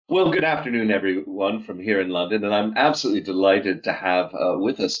Well, good afternoon, everyone, from here in London, and I'm absolutely delighted to have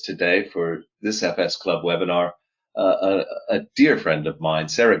with us today for this FS Club webinar a dear friend of mine,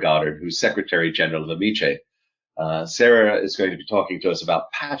 Sarah Goddard, who's Secretary General of Amice. Sarah is going to be talking to us about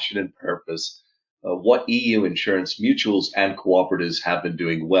passion and purpose, what EU insurance mutuals and cooperatives have been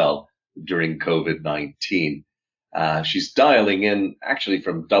doing well during COVID-19. She's dialing in actually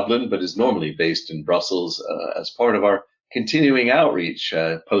from Dublin, but is normally based in Brussels as part of our continuing outreach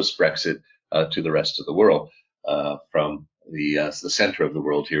post Brexit to the rest of the world from the center of the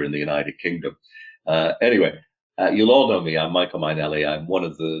world here in the United Kingdom. Anyway, you'll all know me. I'm Michael Mainelli. I'm one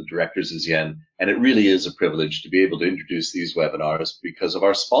of the directors of Yen, and it really is a privilege to be able to introduce these webinars because of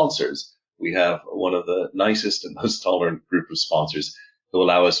our sponsors. We have one of the nicest and most tolerant group of sponsors who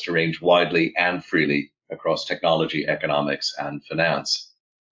allow us to range widely and freely across technology, economics, and finance.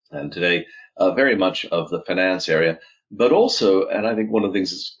 And today, very much of the finance area, but also, and I think one of the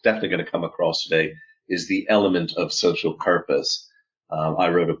things that's definitely going to come across today is the element of social purpose. I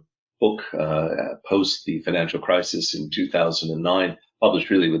wrote a book post the financial crisis in 2009, published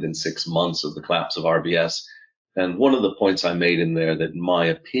really within 6 months of the collapse of RBS. And one of the points I made in there that, in my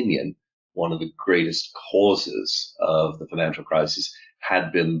opinion, one of the greatest causes of the financial crisis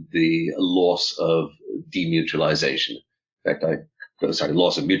had been the loss of demutualization. In fact,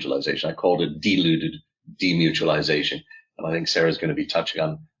 loss of mutualization. I called it diluted demutualization. And I think Sarah's going to be touching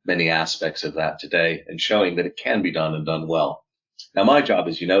on many aspects of that today and showing that it can be done and done well. Now, my job,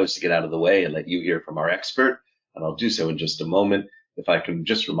 as you know, is to get out of the way and let you hear from our expert, and I'll do so in just a moment. If I can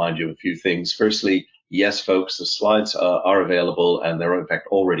just remind you of a few things. Firstly, yes, folks, the slides are available, and they're in fact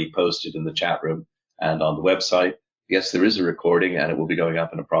already posted in the chat room and on the website. Yes, there is a recording, and it will be going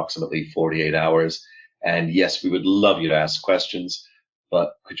up in approximately 48 hours. And yes, we would love you to ask questions,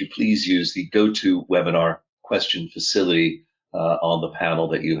 but could you please use the GoToWebinar question facility on the panel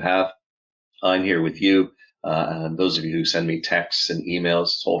that you have? I'm here with you. And those of you who send me texts and emails,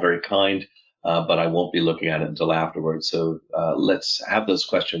 it's all very kind, but I won't be looking at it until afterwards. So let's have those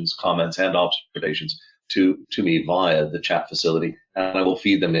questions, comments, and observations to me via the chat facility, and I will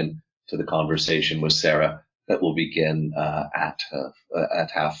feed them in to the conversation with Sarah that will begin at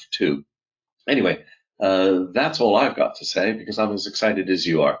 1:30. Anyway, that's all I've got to say because I'm as excited as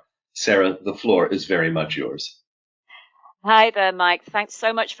you are. Sarah, the floor is very much yours. Hi there, Mike. Thanks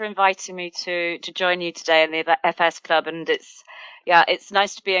so much for inviting me to join you today in the FS Club. And it's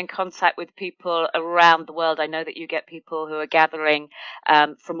nice to be in contact with people around the world. I know that you get people who are gathering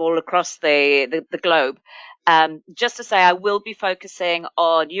from all across the globe. Just to say, I will be focusing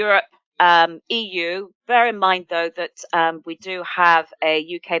on Europe, EU. Bear in mind, though, that we do have a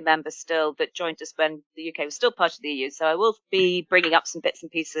UK member still that joined us when the UK was still part of the EU. So I will be bringing up some bits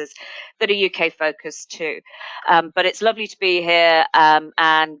and pieces that are UK focused too. But it's lovely to be here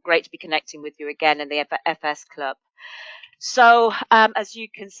and great to be connecting with you again in the FS Club. So as you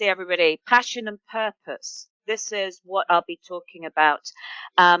can see, everybody, passion and purpose. This is what I'll be talking about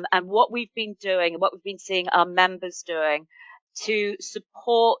and what we've been doing and what we've been seeing our members doing to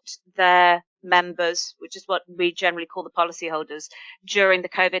support their members, which is what we generally call the policyholders, during the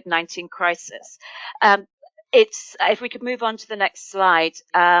COVID-19 crisis. If we could move on to the next slide.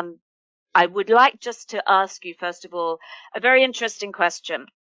 I would like just to ask you, first of all, a very interesting question,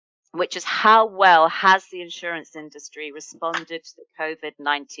 which is how well has the insurance industry responded to the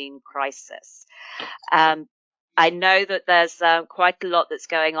COVID-19 crisis? I know that there's quite a lot that's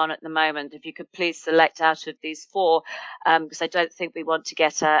going on at the moment. If you could please select out of these four, because I don't think we want to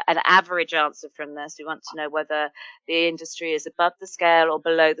get an average answer from this. We want to know whether the industry is above the scale or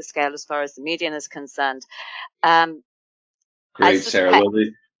below the scale as far as the median is concerned. Great, Sarah. Well,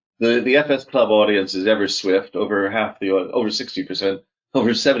 the FS Club audience is ever swift. Over 60%, over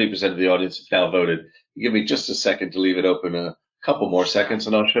 70% of the audience have now voted. Give me just a second to leave it open, a couple more seconds,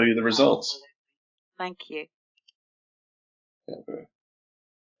 and I'll show you the results. Thank you.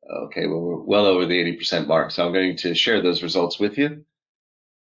 Okay, well, we're well over the 80% mark, so I'm going to share those results with you.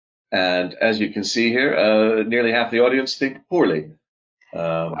 And as you can see here, nearly half the audience think poorly.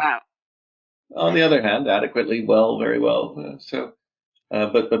 Wow. On the other hand, adequately, well, very well.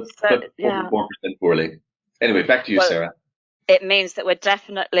 But 44% poorly. Anyway, back to you, Sarah. It means that we're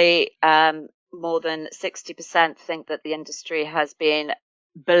definitely more than 60% think that the industry has been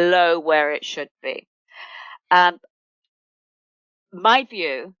below where it should be. My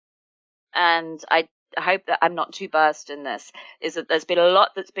view, and I hope that I'm not too biased in this, is that there's been a lot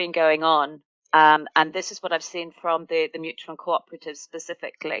that's been going on. And this is what I've seen from the mutual and cooperatives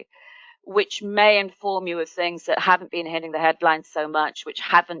specifically, which may inform you of things that haven't been hitting the headlines so much, which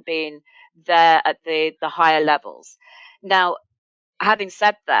haven't been there at the higher levels. Now, having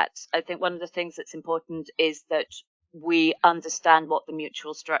said that, I think one of the things that's important is that we understand what the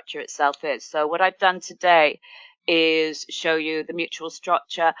mutual structure itself is. So what I've done today is show you the mutual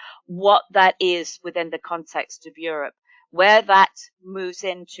structure, what that is within the context of Europe, where that moves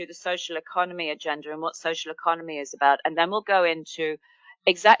into the social economy agenda and what social economy is about. And then we'll go into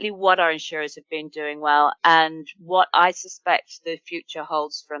exactly what our insurers have been doing well and what I suspect the future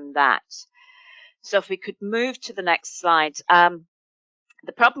holds from that. So if we could move to the next slide.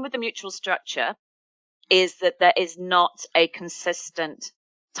 The problem with the mutual structure is that there is not a consistent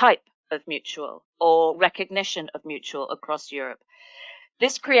type of mutual or recognition of mutual across Europe.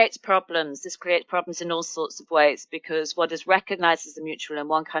 This creates problems. This creates problems in all sorts of ways because what is recognized as a mutual in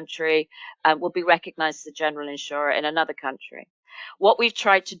one country will be recognized as a general insurer in another country. What we've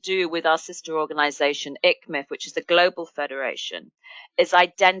tried to do with our sister organization, ICMIF, which is the global federation, is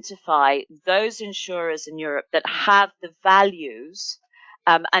identify those insurers in Europe that have the values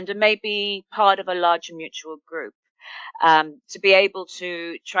and are maybe part of a larger mutual group to be able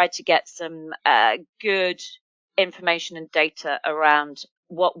to try to get some good information and data around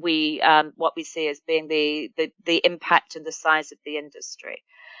what we see as being the impact and the size of the industry.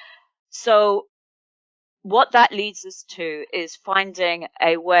 So what that leads us to is finding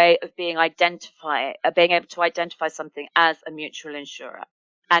a way of being able to identify something as a mutual insurer.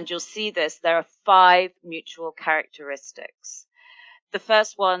 And you'll see this. There are 5 mutual characteristics. The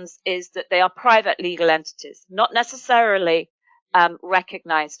first ones is that they are private legal entities, not necessarily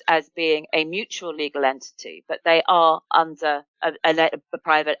recognized as being a mutual legal entity, but they are under a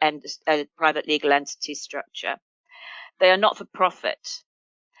private legal entity structure. They are not for profit.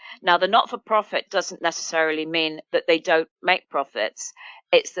 Now, the not for profit doesn't necessarily mean that they don't make profits.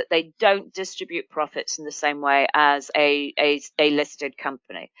 It's that they don't distribute profits in the same way as a listed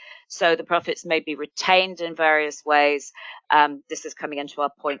company. So the profits may be retained in various ways. This is coming into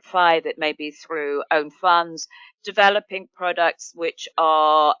our point 5. It may be through own funds, developing products which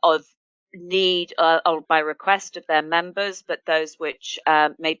are of need or by request of their members, but those which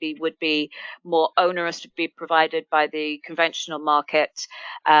maybe would be more onerous to be provided by the conventional market,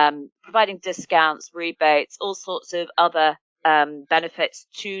 providing discounts, rebates, all sorts of other benefits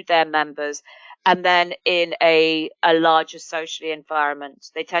to their members. And then in a larger social environment,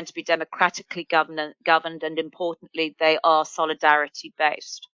 they tend to be democratically governed, and importantly, they are solidarity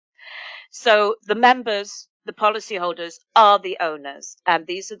based. So the members, the policyholders, are the owners, and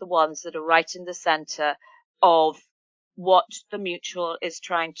these are the ones that are right in the center of what the mutual is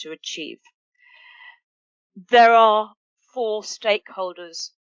trying to achieve. There are 4 stakeholders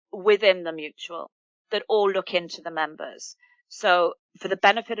within the mutual that all look into the members. So for the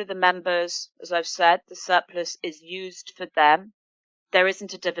benefit of the members, as I've said, the surplus is used for them. There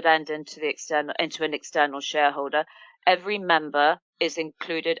isn't a dividend into an external shareholder. Every member is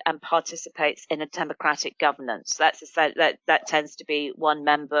included and participates in a democratic governance. That tends to be one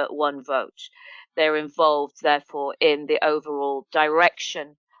member, one vote. They're involved, therefore, in the overall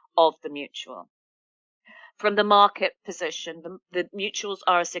direction of the mutual. From the market position, the mutuals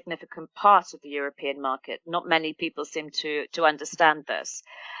are a significant part of the European market. Not many people seem to understand this.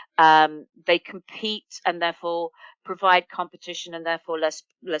 They compete and therefore provide competition and therefore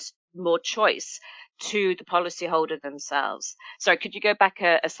more choice to the policyholder themselves. Sorry, could you go back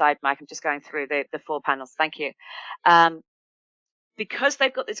a slide, Mike? I'm just going through the 4 panels. Thank you. Because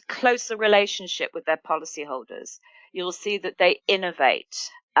they've got this closer relationship with their policyholders, you'll see that they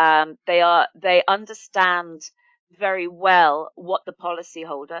innovate. They understand very well what the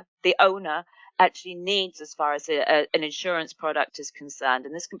policyholder, the owner, actually needs as far as an insurance product is concerned.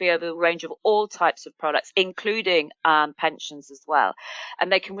 And this can be over a range of all types of products, including pensions as well.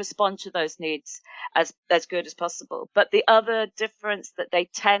 And they can respond to those needs as good as possible. But the other difference that they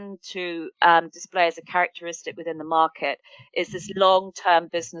tend to display as a characteristic within the market is this long-term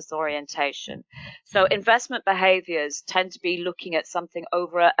business orientation. So investment behaviors tend to be looking at something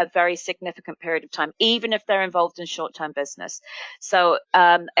over a very significant period of time, even if they're involved in short-term business. So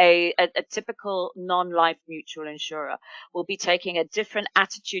a typical non-life mutual insurer will be taking a different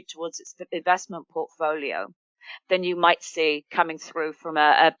attitude towards its investment portfolio than you might see coming through from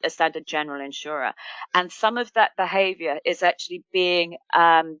a standard general insurer. And some of that behavior is actually being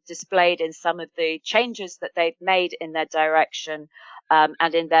displayed in some of the changes that they've made in their direction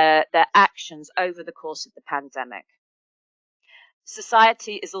and in their actions over the course of the pandemic.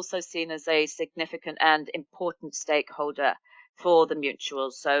 Society is also seen as a significant and important stakeholder for the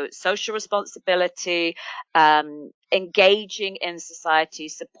mutuals. So social responsibility, engaging in society,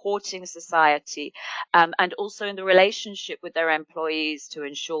 supporting society, and also in the relationship with their employees to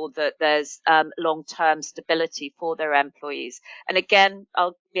ensure that there's long-term stability for their employees. And again,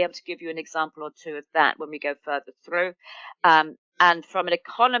 I'll be able to give you an example or two of that when we go further through. And from an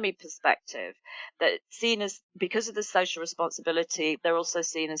economy perspective, that seen as, because of the social responsibility, they're also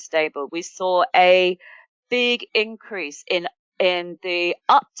seen as stable. We saw a big increase in the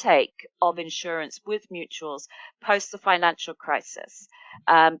uptake of insurance with mutuals post the financial crisis.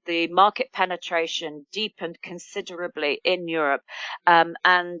 The market penetration deepened considerably in Europe,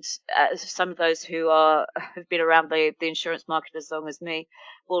 and some of those who have been around the insurance market as long as me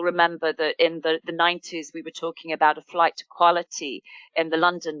will remember that in the 90s we were talking about a flight to quality in the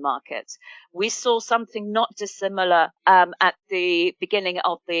London market. We saw something not dissimilar at the beginning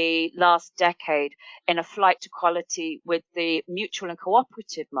of the last decade in a flight to quality with the mutual and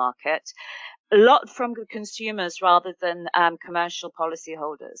cooperative market, a lot from the consumers rather than commercial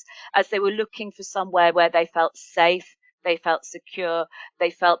policyholders, as they were looking for somewhere where they felt safe, they felt secure,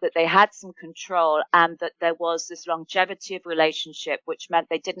 they felt that they had some control, and that there was this longevity of relationship, which meant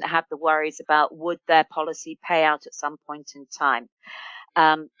they didn't have the worries about would their policy pay out at some point in time.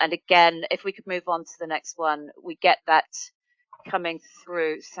 And again, if we could move on to the next one, we get that coming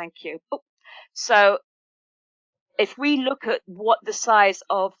through. Thank you. Oh, so if we look at what the size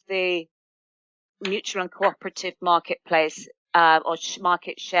of the mutual and cooperative marketplace or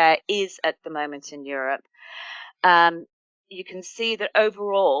market share is at the moment in Europe, you can see that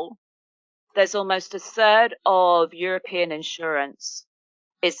overall there's almost a third of European insurance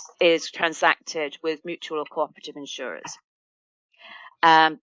is transacted with mutual or cooperative insurers.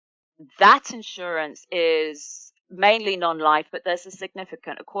 That insurance is mainly non-life, but there's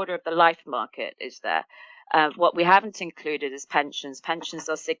a quarter of the life market is there. What we haven't included is pensions. Pensions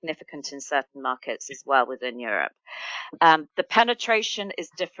are significant in certain markets as well within Europe. The penetration is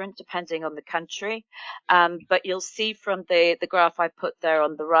different depending on the country, but you'll see from the graph I put there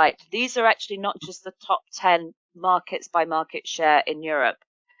on the right, these are actually not just the top 10 markets by market share in Europe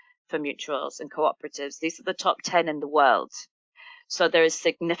for mutuals and cooperatives. These are the top 10 in the world. So there is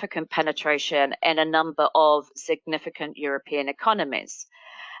significant penetration in a number of significant European economies.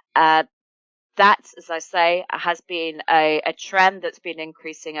 That, as I say, has been a trend that's been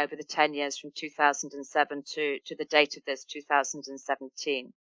increasing over the 10 years from 2007 to the date of this,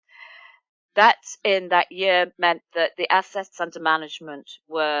 2017. That in that year meant that the assets under management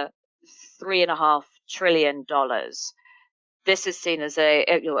were $3.5 trillion. This is seen as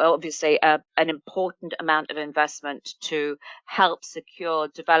obviously an important amount of investment to help secure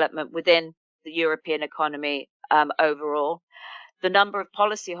development within the European economy overall. The number of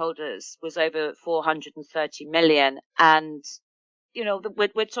policyholders was over 430 million, and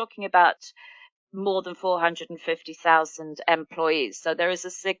we're talking about more than 450,000 employees. So there is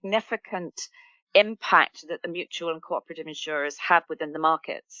a significant impact that the mutual and cooperative insurers have within the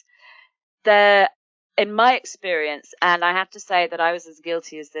markets. In my experience, and I have to say that I was as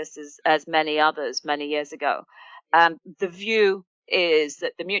guilty as this as many others many years ago, the view is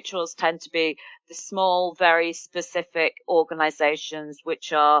that the mutuals tend to be the small, very specific organizations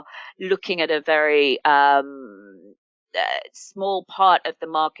which are looking at a very small part of the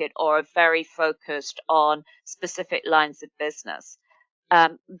market or are very focused on specific lines of business.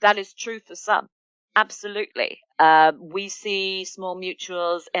 That is true for some. Absolutely. We see small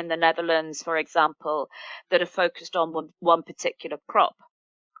mutuals in the Netherlands, for example, that are focused on one particular crop.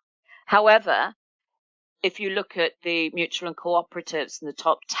 However, if you look at the mutual and cooperatives in the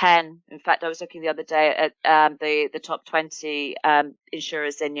top 10, in fact, I was looking the other day at the top 20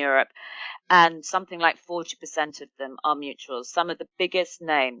 insurers in Europe, and something like 40% of them are mutuals. Some of the biggest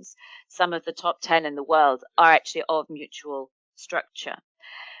names, some of the top 10 in the world are actually of mutual structure.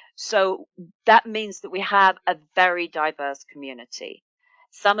 So that means that we have a very diverse community.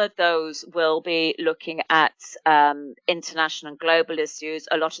 Some of those will be looking at international and global issues.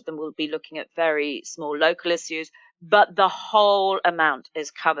 A lot of them will be looking at very small local issues, but the whole amount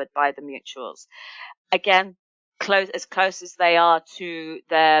is covered by the mutuals. Again, as close as they are to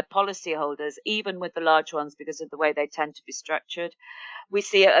their policyholders, even with the large ones, because of the way they tend to be structured, we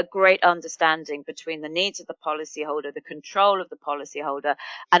see a great understanding between the needs of the policyholder, the control of the policyholder,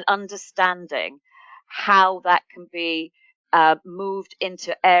 and understanding how that can be moved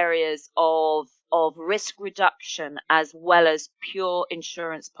into areas of risk reduction as well as pure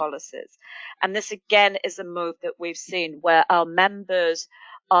insurance policies. And this again is a move that we've seen where our members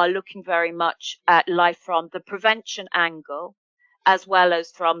are looking very much at life from the prevention angle as well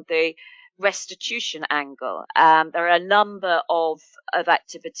as from the restitution angle. There are a number of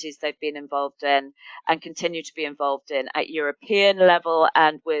activities they've been involved in and continue to be involved in at European level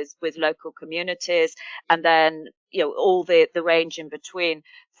and with local communities, and then all the range in between.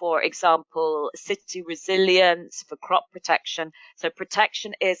 For example, city resilience, for crop protection. So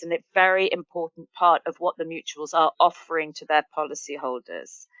protection is a very important part of what the mutuals are offering to their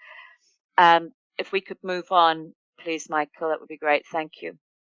policyholders. If we could move on, please, Michael, that would be great. Thank you.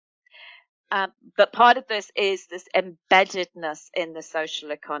 But part of this is this embeddedness in the social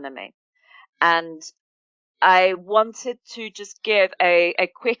economy. And I wanted to just give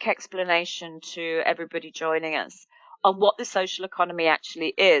a quick explanation to everybody joining us on what the social economy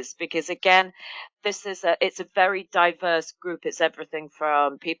actually is, because again, it's a very diverse group. It's everything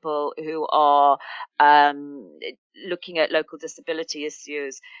from people who are looking at local disability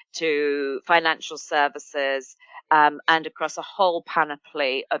issues to financial services, and across a whole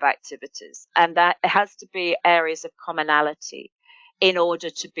panoply of activities. And that it has to be areas of commonality in order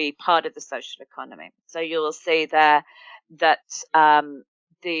to be part of the social economy. So you will see there that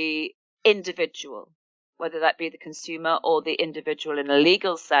the individual, whether that be the consumer or the individual in a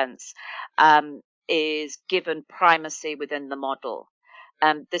legal sense, is given primacy within the model.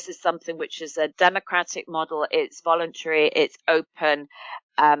 This is something which is a democratic model. It's voluntary, it's open,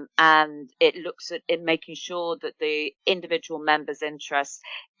 and it looks at in making sure that the individual member's interest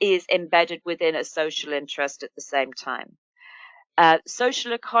is embedded within a social interest at the same time.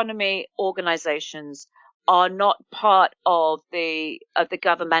 Social economy organizations are not part of the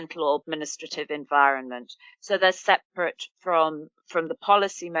governmental or administrative environment, so they're separate from the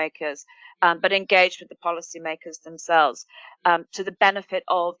policymakers, but engaged with the policymakers themselves, to the benefit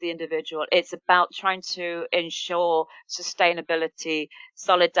of the individual. It's about trying to ensure sustainability,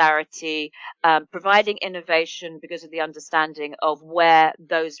 solidarity, providing innovation because of the understanding of where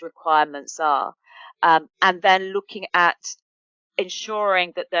those requirements are, and then looking at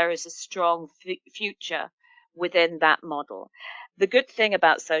ensuring that there is a strong future within that model. The good thing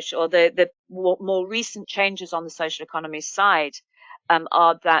about social, or the more recent changes on the social economy side,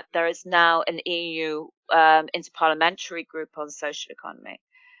 are that there is now an EU interparliamentary group on social economy,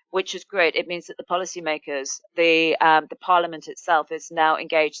 which is great. It means that the policymakers, the parliament itself, is now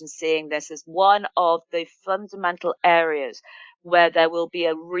engaged in seeing this as one of the fundamental areas where there will be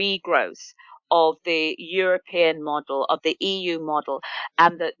a regrowth of the European model, of the EU model,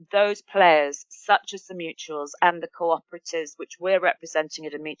 and that those players, such as the mutuals and the cooperatives, which we're representing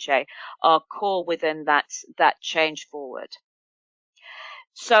at Amice, are core within that change forward.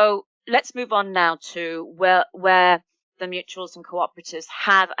 So let's move on now to where the mutuals and cooperatives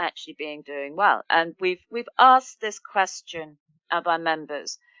have actually been doing well. And we've asked this question of our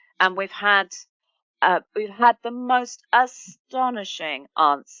members, and we've had the most astonishing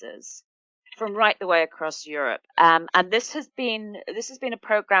answers from right the way across Europe. And this has been a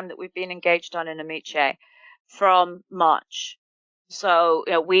program that we've been engaged on in Amice from March. So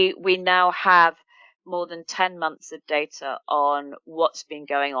we now have more than 10 months of data on what's been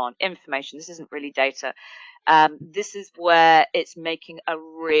going on. Information. This isn't really data. This is where it's making a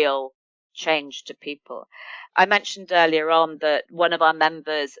real change to people. I mentioned earlier on that one of our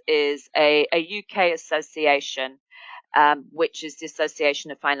members is a UK association, which is the Association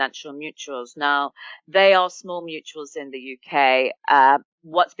of Financial Mutuals. Now, they are small mutuals in the UK.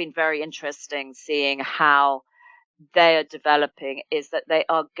 What's been very interesting seeing how they are developing is that they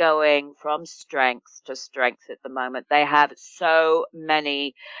are going from strength to strength at the moment. They have so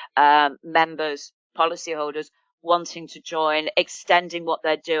many members, policyholders wanting to join, extending what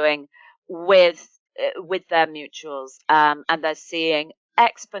they're doing with their mutuals, and they're seeing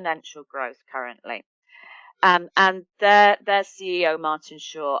exponential growth currently. And their CEO, Martin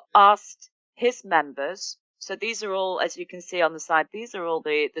Shaw, asked his members, so these are all, as you can see on the side, these are all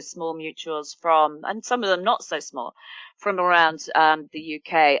the small mutuals from, and some of them not so small, from around the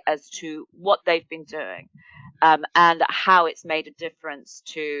UK, as to what they've been doing, and how it's made a difference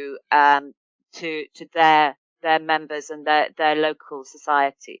to their members and their local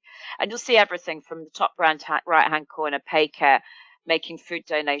society. And you'll see everything from the top right hand corner, pay care, making food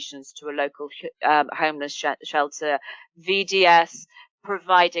donations to a local homeless shelter, VDS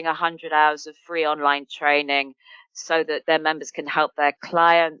providing 100 hours of free online training so that their members can help their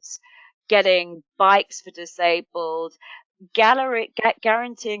clients, getting bikes for disabled,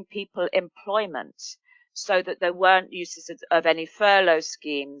 guaranteeing people employment so that there weren't uses of any furlough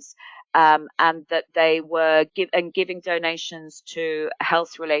schemes, and that they were giving donations to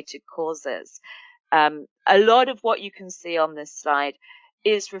health related causes. A lot of what you can see on this slide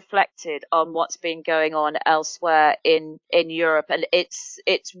is reflected on what's been going on elsewhere in Europe, and it's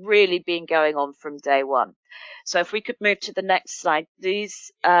really been going on from day one. So if we could move to the next slide,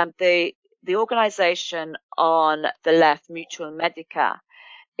 these the organization on the left, Mutual Medica,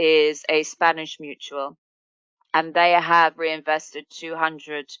 is a Spanish mutual, and they have reinvested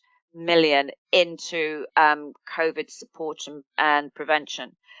 200 million into COVID support and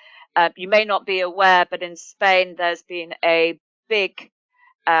prevention. You may not be aware, but in Spain, there's been a big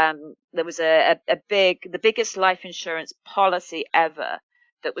there was the biggest life insurance policy ever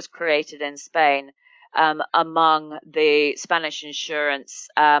that was created in Spain among the Spanish insurance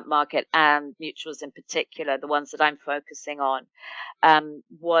market and mutuals in particular, the ones that I'm focusing on,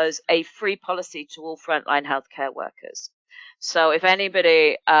 was a free policy to all frontline healthcare workers. So if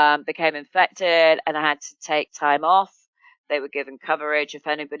anybody became infected and had to take time off, they were given coverage. If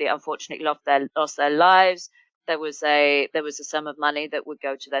anybody unfortunately lost their lives, there was a sum of money that would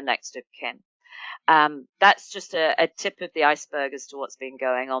go to their next of kin. That's just a tip of the iceberg as to what's been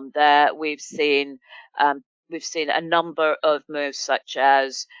going on there. We've seen a number of moves, such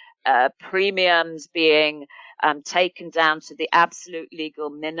as premiums being taken down to the absolute legal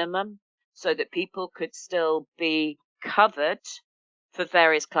minimum, so that people could still be covered for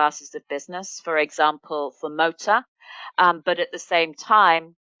various classes of business, for example, for motor, but at the same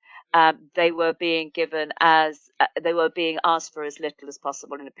time, they were being asked for as little as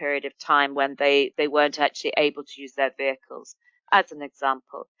possible in a period of time when they weren't actually able to use their vehicles. As an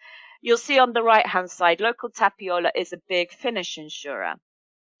example, you'll see on the right hand side, Local Tapiola is a big Finnish insurer.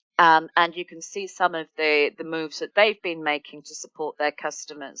 And you can see some of the moves that they've been making to support their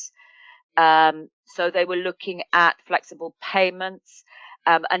customers. So they were looking at flexible payments.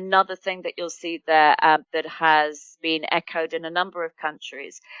 Another thing that you'll see there that has been echoed in a number of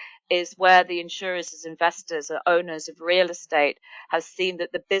countries is where the insurers as investors or owners of real estate have seen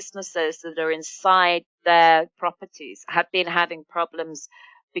that the businesses that are inside their properties have been having problems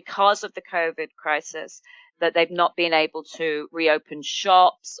because of the COVID crisis, that they've not been able to reopen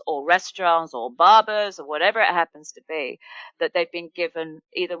shops or restaurants or barbers or whatever it happens to be, that they've been given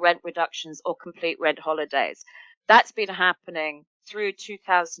either rent reductions or complete rent holidays. That's been happening through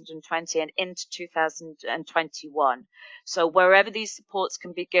 2020 and into 2021. So wherever these supports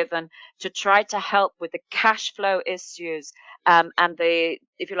can be given to try to help with the cash flow issues, and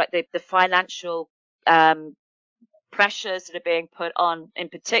if you like, the financial pressures that are being put on, in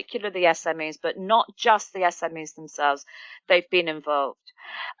particular the SMEs, but not just the SMEs themselves, they've been involved.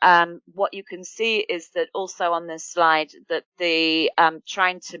 What you can see is that also on this slide that the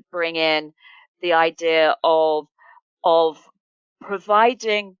trying to bring in the idea of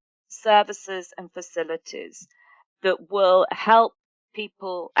providing services and facilities that will help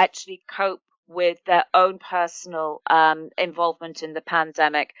people actually cope with their own personal involvement in the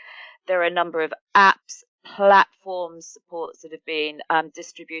pandemic. There are a number of apps, platforms, supports that have been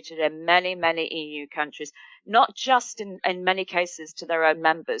distributed in many, many EU countries, not just in many cases to their own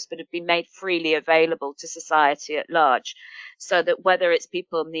members, but have been made freely available to society at large. So that whether it's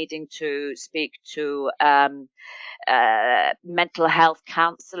people needing to speak to mental health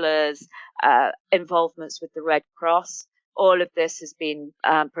counsellors, involvements with the Red Cross, all of this has been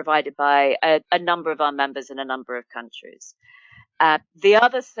provided by a number of our members in a number of countries. The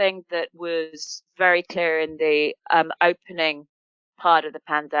other thing that was very clear in the opening part of the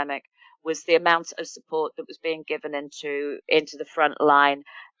pandemic was the amount of support that was being given into the front line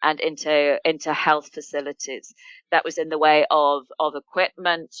and into health facilities. That was in the way of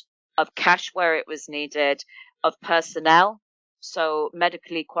equipment, of cash where it was needed, of personnel. So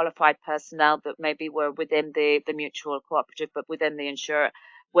medically qualified personnel that maybe were within the mutual cooperative, but within the insurer,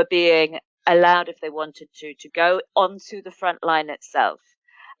 were being allowed, if they wanted to go onto the front line itself,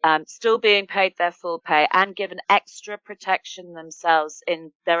 still being paid their full pay and given extra protection themselves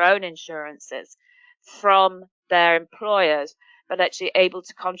in their own insurances from their employers, but actually able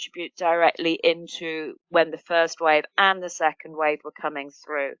to contribute directly into when the first wave and the second wave were coming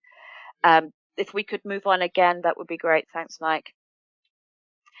through. If we could move on again, that would be great. Thanks, Mike.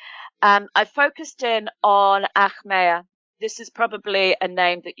 I focused in on Achmea. This is probably a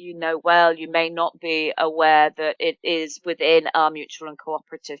name that you know well. You may not be aware that it is within our mutual and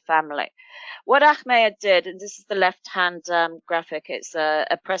cooperative family. What Achmea did, and this is the left-hand graphic, it's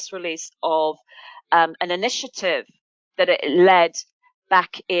a press release of an initiative that it led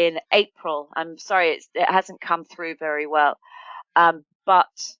back in April. I'm sorry, it hasn't come through very well. But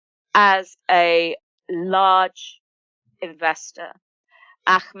as a large investor,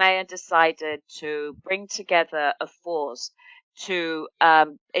 Achmea decided to bring together a force to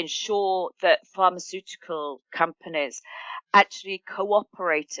ensure that pharmaceutical companies actually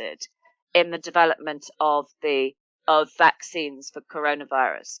cooperated in the development of vaccines for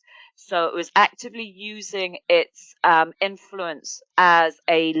coronavirus. So it was actively using its influence as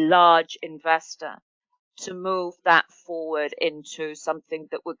a large investor to move that forward into something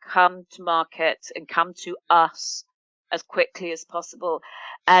that would come to market and come to us as quickly as possible,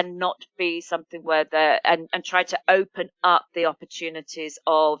 and not be something where and try to open up the opportunities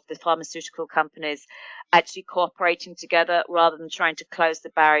of the pharmaceutical companies actually cooperating together rather than trying to close the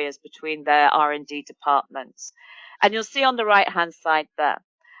barriers between their R&D departments. And you'll see on the right hand side there,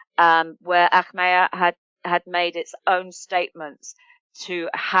 where Achmea had made its own statements to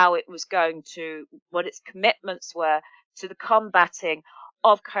how it was going to, what its commitments were to the combating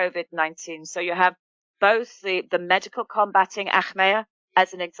of COVID-19. So you have both the medical combating. Achmea,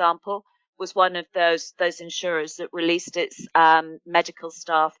 as an example, was one of those insurers that released its medical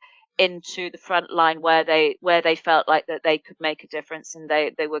staff into the front line where they felt like that they could make a difference, and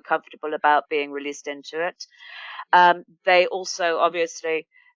they were comfortable about being released into it. They also obviously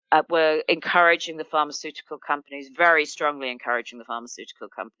were encouraging the pharmaceutical companies, very strongly encouraging the pharmaceutical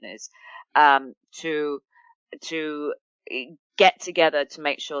companies to get together to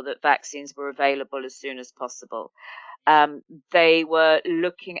make sure that vaccines were available as soon as possible. They were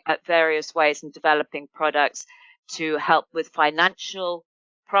looking at various ways and developing products to help with financial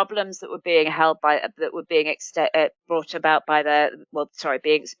problems that were being brought about by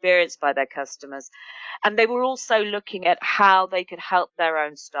being experienced by their customers. And they were also looking at how they could help their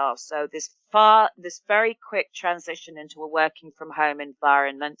own staff. So this very quick transition into a working from home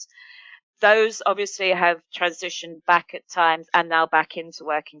environment, those obviously have transitioned back at times and now back into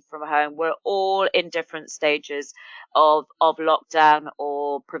working from home. We're all in different stages of lockdown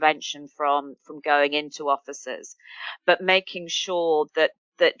or prevention from going into offices, but making sure that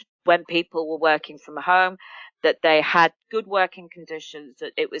when people were working from home, that they had good working conditions,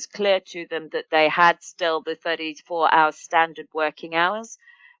 that it was clear to them that they had still the 34-hour standard working hours,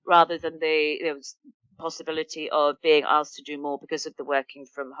 rather than the possibility of being asked to do more because of the working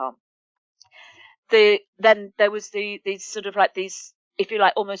from home. Then there was these sort of like these, if you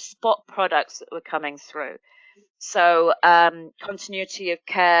like, almost spot products that were coming through. So continuity of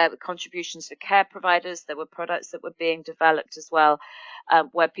care, contributions for care providers. There were products that were being developed as well,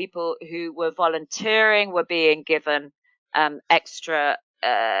 where people who were volunteering were being given extra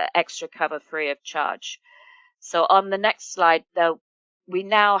cover free of charge. So on the next slide, we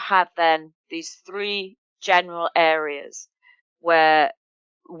now have then these three general areas where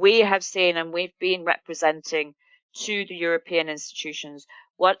we have seen and we've been representing to the European institutions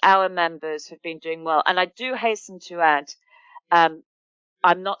what our members have been doing well. And I do hasten to add, I'm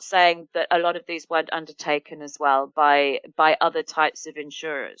not saying that a lot of these weren't undertaken as well by other types of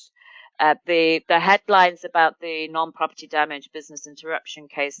insurers. The headlines about the non-property damage business interruption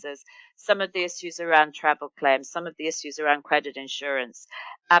cases, some of the issues around travel claims, some of the issues around credit insurance,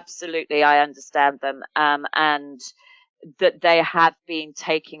 absolutely, I understand them, and that they have been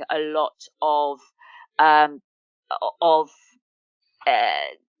taking a lot um, of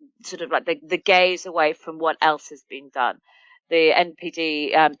sort of like the gaze away from what else has been done. The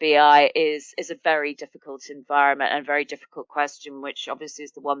NPD BI is a very difficult environment and a very difficult question, which obviously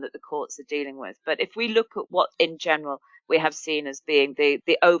is the one that the courts are dealing with. But if we look at what in general we have seen as being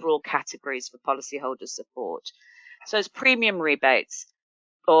the overall categories for policyholder support, so it's premium rebates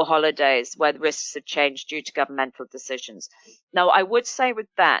or holidays where the risks have changed due to governmental decisions. Now, I would say with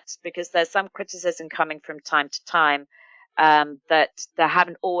that, because there's some criticism coming from time to time, that there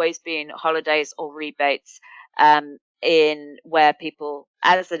haven't always been holidays or rebates in where people,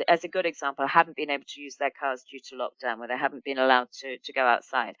 as a good example, haven't been able to use their cars due to lockdown, where they haven't been allowed to go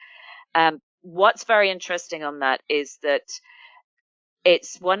outside. What's very interesting on that is that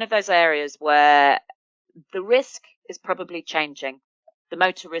it's one of those areas where the risk is probably changing. The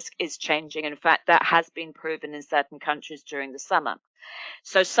motor risk is changing. In fact, that has been proven in certain countries during the summer.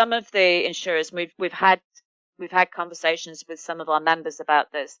 So some of the insurers, we've had conversations with some of our members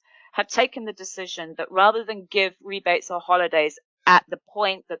about this, have taken the decision that rather than give rebates or holidays at the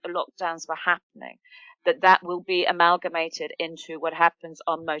point that the lockdowns were happening, that will be amalgamated into what happens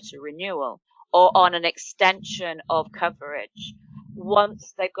on motor renewal or on an extension of coverage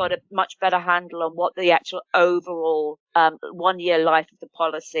once they've got a much better handle on what the actual overall 1 year life of the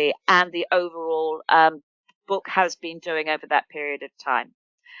policy and the overall book has been doing over that period of time.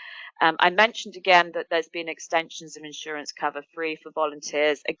 I mentioned again that there's been extensions of insurance cover free for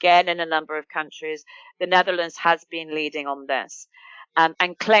volunteers, again in a number of countries. The Netherlands has been leading on this.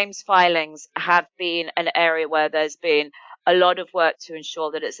 And claims filings have been an area where there's been a lot of work to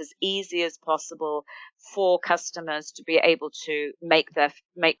ensure that it's as easy as possible for customers to be able to make their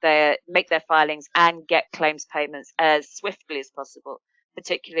filings and get claims payments as swiftly as possible,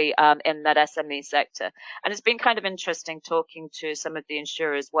 particularly in that SME sector. And it's been kind of interesting talking to some of the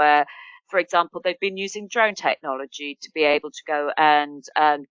insurers where, for example, they've been using drone technology to be able to go and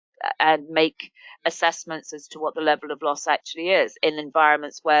make assessments as to what the level of loss actually is in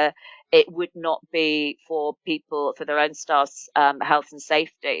environments where it would not be for people, for their own staff's health and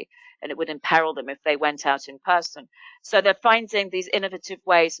safety, and it would imperil them if they went out in person. So they're finding these innovative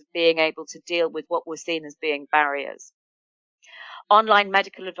ways of being able to deal with what we're seen as being barriers. Online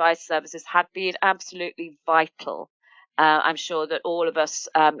medical advice services have been absolutely vital. I'm sure that all of us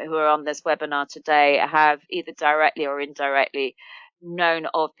who are on this webinar today have either directly or indirectly known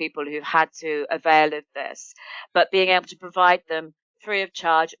of people who've had to avail of this, but being able to provide them free of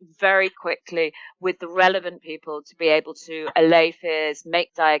charge very quickly with the relevant people to be able to allay fears,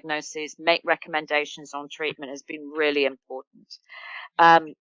 make diagnoses, make recommendations on treatment has been really important.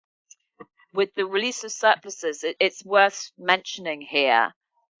 Um, with the release of surpluses, it's worth mentioning here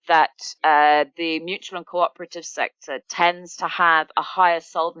that the mutual and cooperative sector tends to have a higher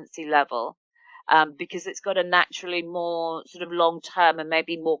solvency level because it's got a naturally more sort of long term and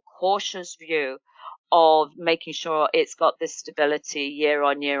maybe more cautious view of making sure it's got this stability year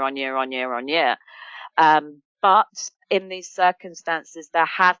on year on year on year on year. But in these circumstances, there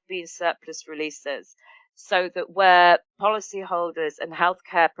have been surplus releases, so that where policyholders and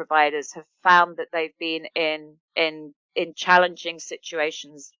healthcare providers have found that they've been in challenging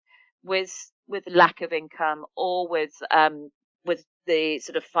situations with lack of income or with the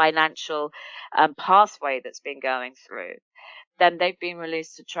sort of financial pathway that's been going through, then they've been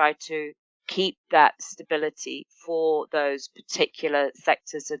released to try to keep that stability for those particular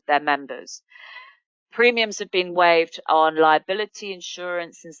sectors of their members. Premiums have been waived on liability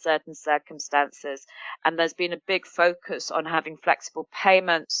insurance in certain circumstances, and there's been a big focus on having flexible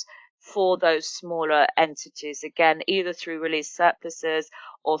payments for those smaller entities, again, either through released surpluses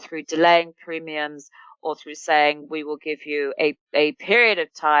or through delaying premiums or through saying we will give you a period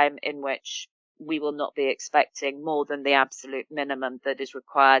of time in which we will not be expecting more than the absolute minimum that is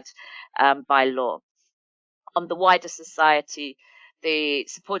required by law. On the wider society, the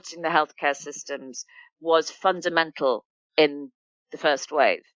supporting the healthcare systems was fundamental in the first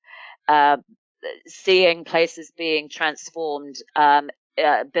wave. Uh, Seeing places being transformed,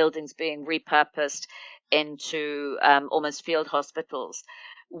 buildings being repurposed into almost field hospitals,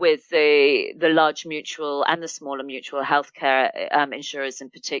 with the large mutual and the smaller mutual healthcare insurers in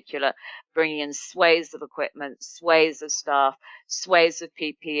particular, bringing in swathes of equipment, swathes of staff, swathes of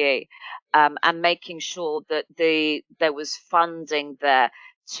PPE, and making sure that there was funding there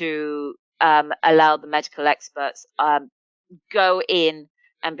to allow the medical experts go in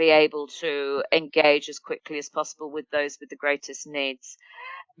and be able to engage as quickly as possible with those with the greatest needs.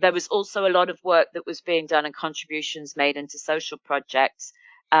 There was also a lot of work that was being done and contributions made into social projects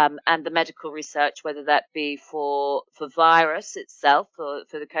and the medical research, whether that be for virus itself, for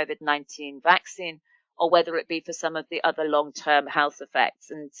the COVID-19 vaccine, or whether it be for some of the other long-term health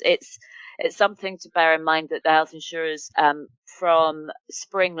effects. And it's something to bear in mind that the health insurers from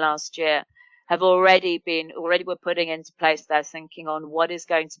spring last year have already were putting into place their thinking on what is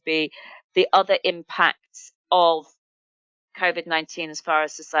going to be the other impacts of COVID-19 as far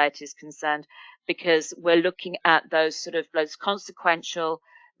as society is concerned, because we're looking at those consequential,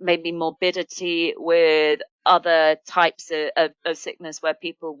 maybe morbidity with other types of sickness where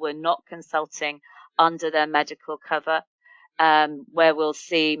people were not consulting under their medical cover, where we'll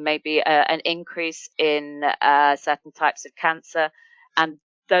see maybe an increase in certain types of cancer, and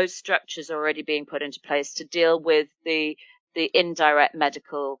those structures are already being put into place to deal with the indirect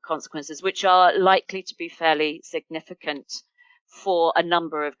medical consequences, which are likely to be fairly significant for a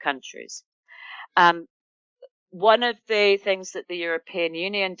number of countries. One of the things that the European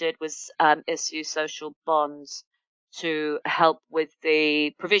Union did was issue social bonds to help with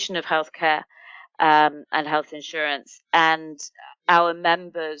the provision of healthcare and health insurance. And our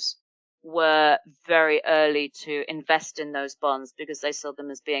members were very early to invest in those bonds because they saw them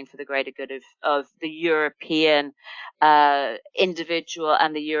as being for the greater good of the European individual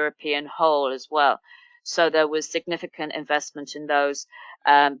and the European whole as well. So there was significant investment in those,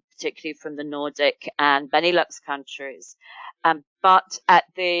 particularly from the Nordic and Benelux countries. But at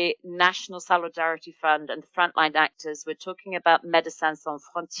the National Solidarity Fund and the frontline actors, we're talking about Médecins Sans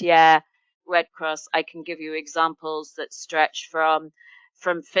Frontières, Red Cross. I can give you examples that stretch from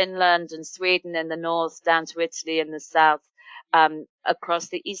Finland and Sweden in the north down to Italy in the south, across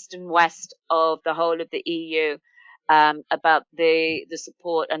the east and west of the whole of the EU, about the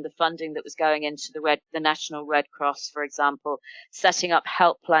support and the funding that was going into the National Red Cross, for example, setting up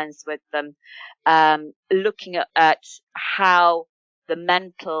helplines with them, looking at how the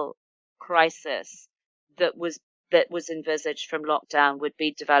mental crisis that was that was envisaged from lockdown would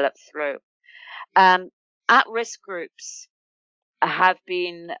be developed through. Um, At-risk groups have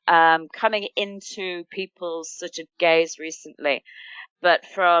been coming into people's sort of gaze recently, but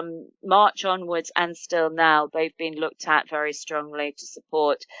from March onwards and still now, they've been looked at very strongly to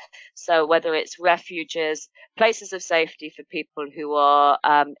support. So whether it's refuges, places of safety for people who are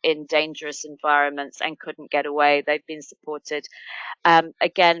in dangerous environments and couldn't get away, they've been supported.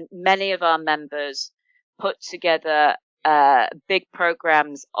 Again, many of our members put together big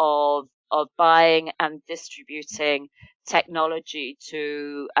programs of buying and distributing technology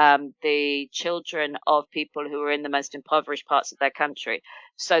to the children of people who were in the most impoverished parts of their country,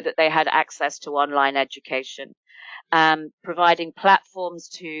 so that they had access to online education, providing platforms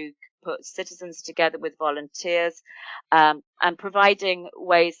to put citizens together with volunteers, and providing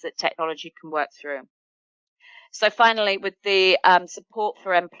ways that technology can work through. So finally, with the support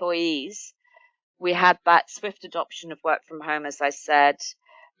for employees, we had that swift adoption of work from home, as I said.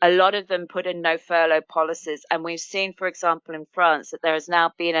 A lot of them put in no furlough policies. And we've seen, for example, in France, that there has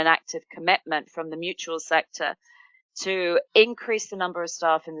now been an active commitment from the mutual sector to increase the number of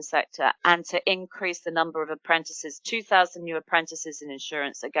staff in the sector and to increase the number of apprentices. 2,000 new apprentices in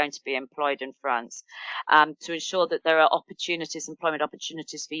insurance are going to be employed in France, to ensure that there are opportunities, employment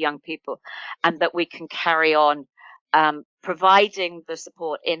opportunities for young people, and that we can carry on providing the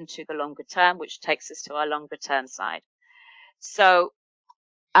support into the longer term, which takes us to our longer term side. So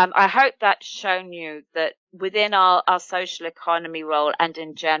I hope that's shown you that within our social economy role and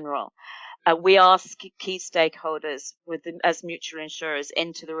in general, we are key stakeholders as mutual insurers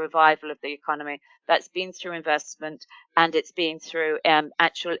into the revival of the economy. That's been through investment, and it's been through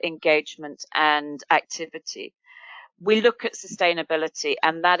actual engagement and activity. We look at sustainability,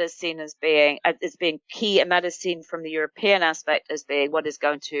 and that is seen as being key, and that is seen from the European aspect as being what is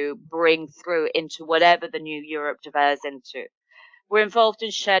going to bring through into whatever the new Europe develops into. We're involved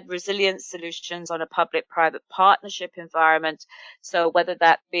in shared resilience solutions on a public-private partnership environment. So whether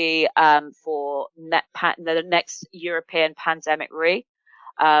that be for the next European pandemic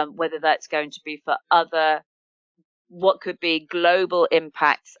whether that's going to be for other what could be global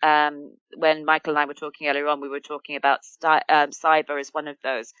impacts. When Michael and I were talking earlier on, we were talking about cyber as one of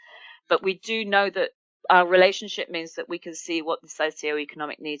those. But we do know that our relationship means that we can see what the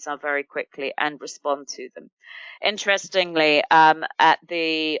socioeconomic needs are very quickly and respond to them. Interestingly, at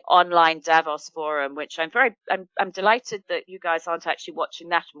the online Davos forum, which I'm delighted that you guys aren't actually watching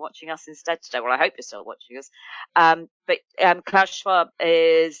that and watching us instead today. Well, I hope you're still watching us. But Klaus Schwab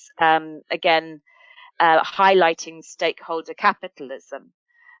is again highlighting stakeholder capitalism.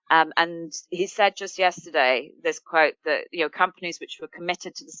 And he said just yesterday, this quote, that companies which were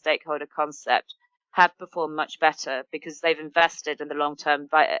committed to the stakeholder concept have performed much better because they've invested in the long-term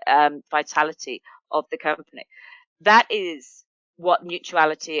vitality of the company. That is what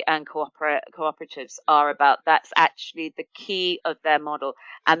mutuality and cooperatives are about. That's actually the key of their model,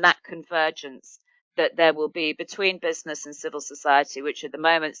 and that convergence that there will be between business and civil society, which at the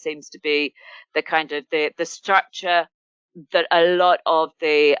moment seems to be the kind of the structure that a lot of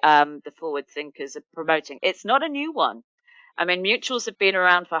the forward thinkers are promoting. It's not a new one. I mean, mutuals have been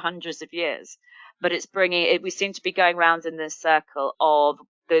around for hundreds of years, but it's bringing it. We seem to be going round in this circle of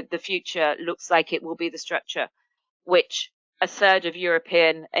the future looks like it will be the structure, which a third of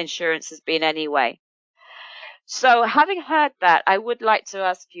European insurance has been anyway. So, having heard that, I would like to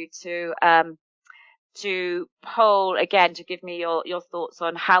ask you to poll again to give me your thoughts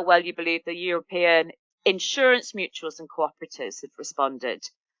on how well you believe the European insurance mutuals and cooperatives have responded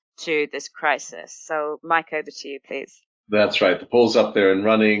to this crisis. So, Mike, over to you, please. That's right. The poll's up there and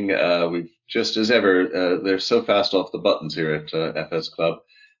running. We've just as ever, they're so fast off the buttons here at FS Club.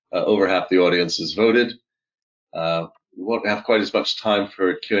 Over half the audience has voted. We won't have quite as much time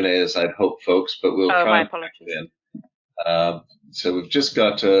for Q&A as I'd hoped, folks, but we'll try my and apologies. so we've just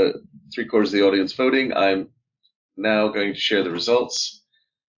got 3/4 of the audience voting. I'm now going to share the results.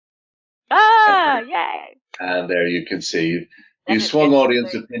 Yay! And there you can see you swung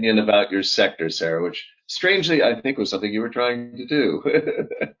audience opinion about your sector, Sarah, which strangely I think was something you were trying to do.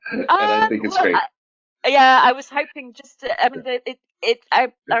 And I think it's great. I was hoping just to, I mean,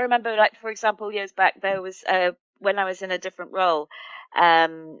 I remember, like, for example, years back, there was, when I was in a different role,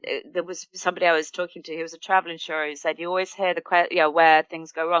 there was somebody I was talking to who was a travel insurer who said, you always hear where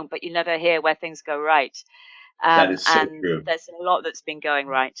things go wrong, but you never hear where things go right. That is so and true. there's a lot that's been going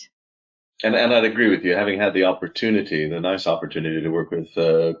right. And I'd agree with you, having had the opportunity, the nice opportunity to work with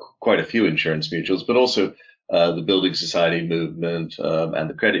quite a few insurance mutuals, but also the building society movement and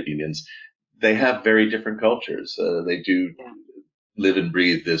the credit unions. They have very different cultures. They do Yeah. live and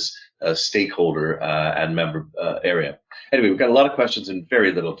breathe this stakeholder and member area. Anyway, we've got a lot of questions in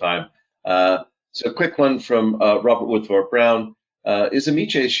very little time. So, a quick one from Robert Woodthorpe Brown. Is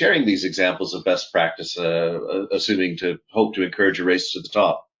Amiche sharing these examples of best practice, assuming to hope to encourage a race to the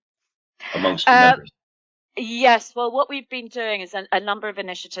top amongst your Uh, members? Yes, well, what we've been doing is a number of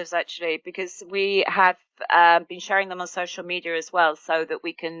initiatives actually, because we have been sharing them on social media as well, so that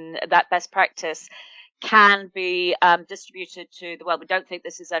that best practice can be distributed to the world. We don't think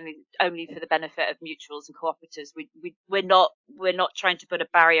this is only for the benefit of mutuals and cooperatives. We're not trying to put a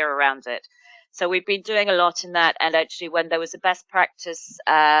barrier around it. So we've been doing a lot in that, and actually, when there was a best practice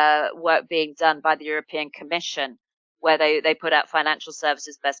work being done by the European Commission, where they put out financial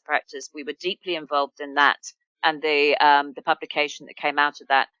services best practice, we were deeply involved in that, and the publication that came out of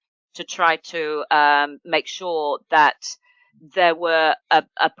that, to try to make sure that there were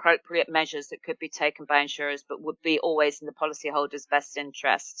appropriate measures that could be taken by insurers, but would be always in the policyholder's best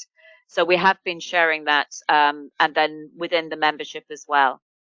interest. So we have been sharing that, and then within the membership as well.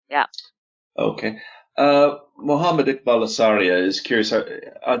 Yeah. Okay. Mohammed Iqbal Asaria is curious,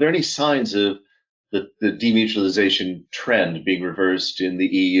 are there any signs of the demutualization trend being reversed in the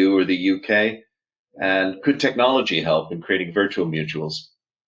EU or the UK? And could technology help in creating virtual mutuals?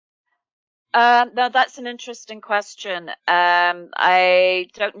 Now that's an interesting question. I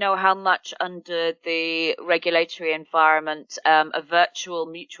don't know how much under the regulatory environment a virtual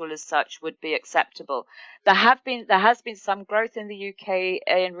mutual as such would be acceptable. There has been some growth in the UK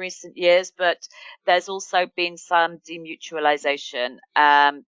in recent years, but there's also been some demutualization.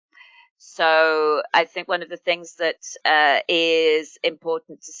 So I think one of the things that is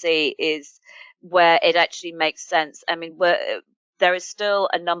important to see is where it actually makes sense. I mean, there is still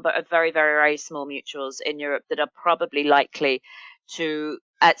a number of very, very, very small mutuals in Europe that are probably likely to,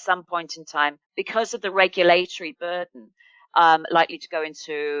 at some point in time, because of the regulatory burden, likely to go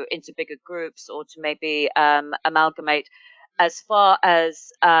into bigger groups, or to maybe amalgamate. As far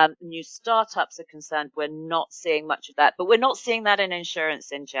as new startups are concerned, we're not seeing much of that, but we're not seeing that in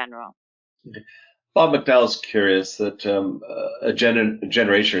insurance in general. Bob McDowell's curious that a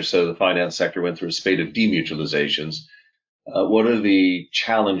generation or so, the finance sector went through a spate of demutualizations. What are the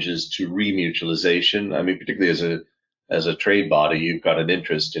challenges to remutualization? I mean, particularly as a trade body, you've got an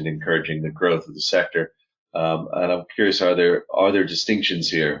interest in encouraging the growth of the sector. And I'm curious, are there distinctions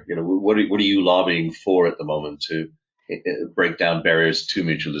here? You know, what are you lobbying for at the moment to break down barriers to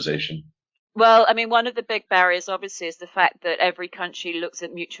mutualization? Well, I mean, one of the big barriers, obviously, is the fact that every country looks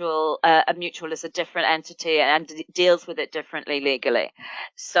at a mutual as a different entity, and deals with it differently legally.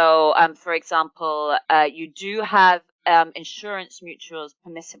 So, for example, you do have insurance mutuals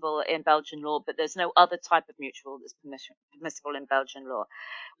permissible in Belgian law, but there's no other type of mutual that's permissible in Belgian law.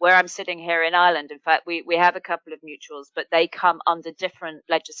 Where I'm sitting here in Ireland, in fact, we have a couple of mutuals, but they come under different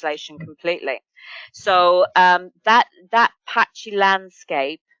legislation completely. So that patchy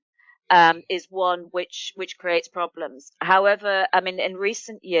landscape is one which creates problems. However, I mean, in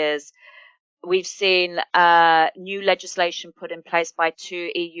recent years, we've seen new legislation put in place by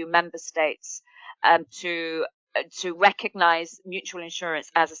two EU member states to recognise mutual insurance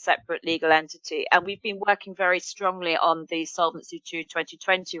as a separate legal entity, and we've been working very strongly on the Solvency II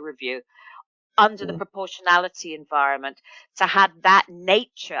 2020 review under the Mm, proportionality environment, to have that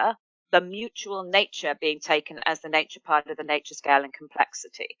nature, the mutual nature, being taken as the nature part of the nature scale and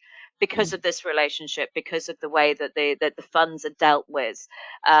complexity, because mm, of this relationship, because of the way that the funds are dealt with,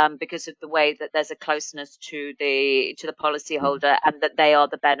 because of the way that there's a closeness to the mm. policyholder, and that they are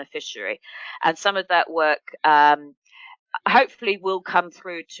the beneficiary. And some of that work hopefully will come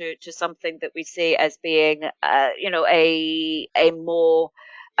through to something that we see as being a more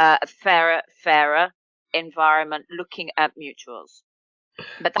fairer environment looking at mutuals.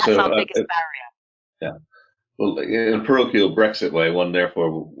 But that's So, our biggest barrier. yeah. Well, in a parochial Brexit way, one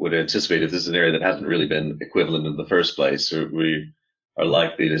therefore would anticipate, if this is an area that hasn't really been equivalent in the first place, or we are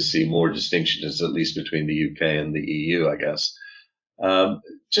likely to see more distinctions, at least between the UK and the EU, I guess.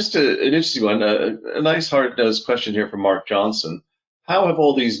 Just an interesting one, a nice hard-nosed question here from Mark Johnson. How have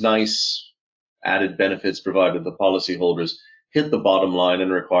all these nice added benefits provided the policyholders hit the bottom line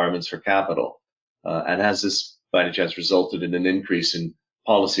and requirements for capital? And has this, by any chance, resulted in an increase in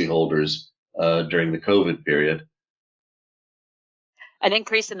policyholders during the COVID period? An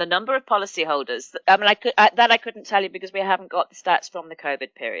increase in the number of policyholders. I mean, I couldn't tell you, because we haven't got the stats from the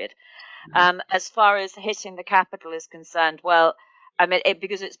COVID period. As far as hitting the capital is concerned, well, I mean,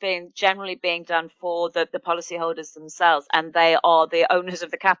 because it's being generally being done for the policyholders themselves, and they are the owners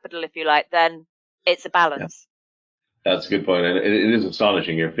of the capital, if you like, then it's a Yeah. balance. That's a good point, and it is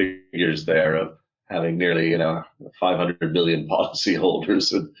astonishing your figures there of having nearly 500 million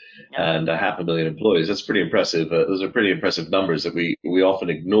policyholders Yeah. and a half a million employees. That's pretty impressive. Those are pretty impressive numbers that we often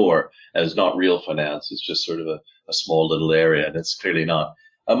ignore as not real finance. It's just sort of a small little area, and it's clearly not.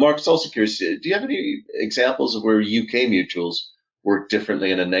 Mark's also curious. Do you have any examples of where UK mutuals work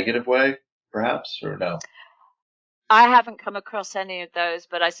differently in a negative way, perhaps, or no? I haven't come across any of those,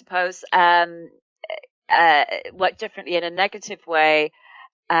 but I suppose work differently in a negative way.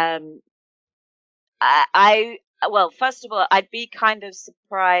 Um, well, first of all, I'd be kind of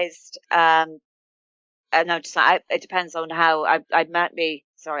surprised. No, it depends on how I might be.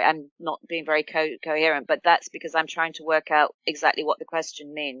 Sorry, I'm not being very coherent, but that's because I'm trying to work out exactly what the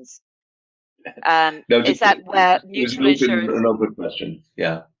question means. No, Is just that where it was mutual insurers? an open question.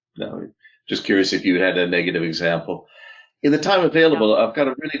 Yeah. No, just curious if you had a negative example. In the time No. available, I've got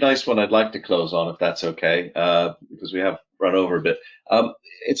a really nice one I'd like to close on, if that's okay, because we have run over a bit.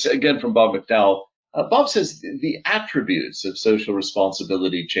 It's again from Bob McDowell. Bob says the attributes of social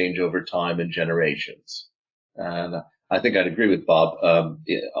responsibility change over time and generations. And I think I'd agree with Bob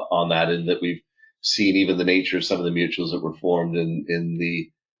on that, in that we've seen even the nature of some of the mutuals that were formed in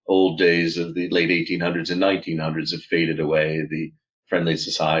the old days of the late 1800s and 1900s have faded away, the friendly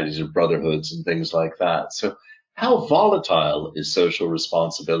societies or brotherhoods and things like that. So how volatile is social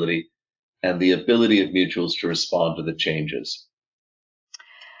responsibility and the ability of mutuals to respond to the changes?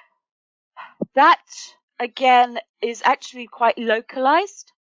 That again is actually quite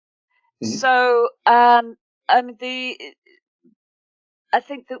localized. Mhm. So, the I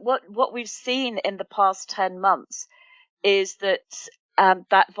think that what we've seen in the past 10 months is that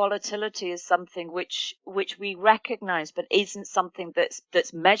that volatility is something which we recognize, but isn't something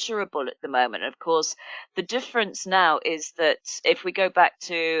that's measurable at the moment. Of course, the difference now is that if we go back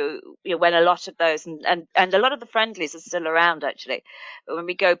to when a lot of those and a lot of the friendlies are still around actually, but when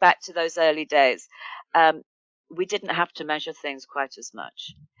we go back to those early days, um, we didn't have to measure things quite as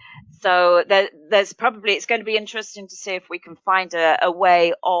much. So there's probably it's going to be interesting to see if we can find a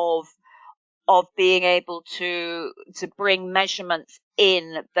way of being able to bring measurements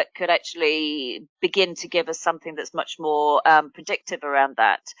in that could actually begin to give us something that's much more predictive around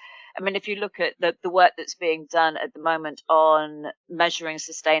that. I mean, if you look at the work that's being done at the moment on measuring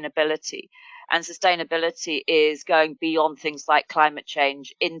sustainability, and sustainability is going beyond things like climate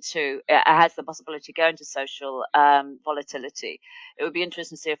change into it has the possibility to go into social volatility. It would be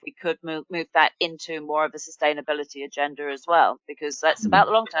interesting to see if we could move that into more of a sustainability agenda as well, because that's about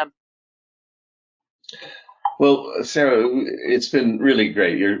the long term. Well, Sarah, it's been really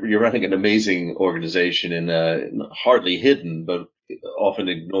great. You're running an amazing organization in a hardly hidden but often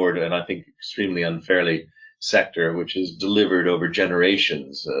ignored and I think extremely unfairly sector, which has delivered over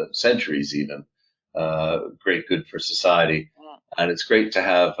generations, centuries even, great good for society. And it's great to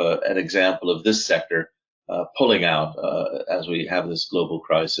have an example of this sector pulling out as we have this global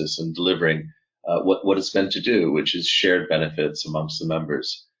crisis and delivering what it's meant to do, which is shared benefits amongst the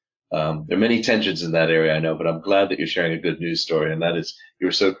members. There are many tensions in that area, I know, but I'm glad that you're sharing a good news story. And that is,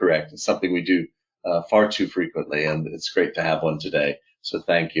 you're so correct. It's something we do far too frequently, and it's great to have one today. So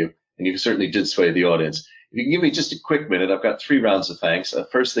thank you. And you certainly did sway the audience. If you can give me just a quick minute, I've got three rounds of thanks.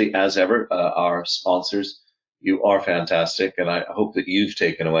 Firstly, as ever, our sponsors. You are fantastic, and I hope that you've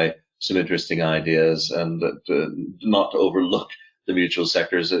taken away some interesting ideas and not to overlook the mutual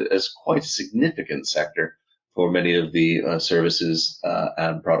sector as quite a significant sector for many of the services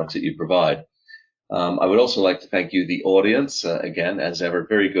and products that you provide. I would also like to thank you, the audience, again, as ever,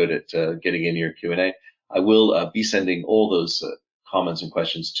 very good at getting in your Q&A. I will be sending all those comments and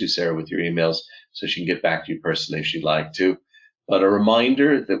questions to Sarah with your emails so she can get back to you personally if she'd like to. But a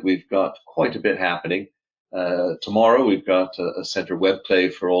reminder that we've got quite a bit happening. Tomorrow, we've got a center web play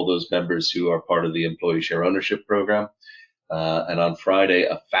for all those members who are part of the Employee Share Ownership Program. And on Friday,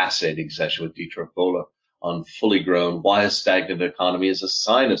 a fascinating session with Dietrich Bohler on fully grown, why a stagnant economy is a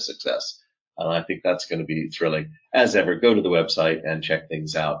sign of success. And I think that's going to be thrilling. As ever, go to the website and check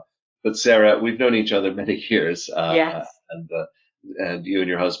things out. But Sarah, we've known each other many years, Yes, and you and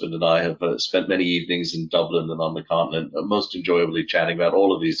your husband and I have spent many evenings in Dublin and on the continent, most enjoyably chatting about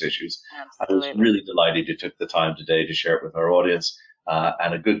all of these issues. I was absolutely. really delighted you took the time today to share it with our audience,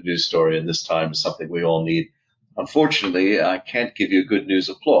 and a good news story in this time is something we all need. Unfortunately, I can't give you good news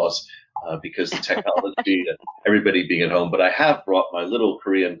applause because the technology and everybody being at home, but I have brought my little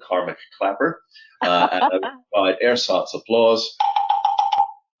Korean karmic clapper and I will provide ersatz applause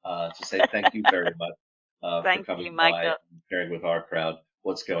to say thank you very much. for Thank you, coming by Michael. and sharing with our crowd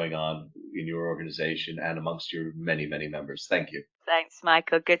what's going on in your organization and amongst your many, many members. Thank you. Thanks,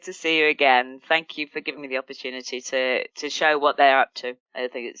 Michael. Good to see you again. Thank you for giving me the opportunity to show what they're up to. I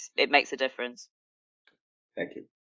think it makes a difference. Thank you.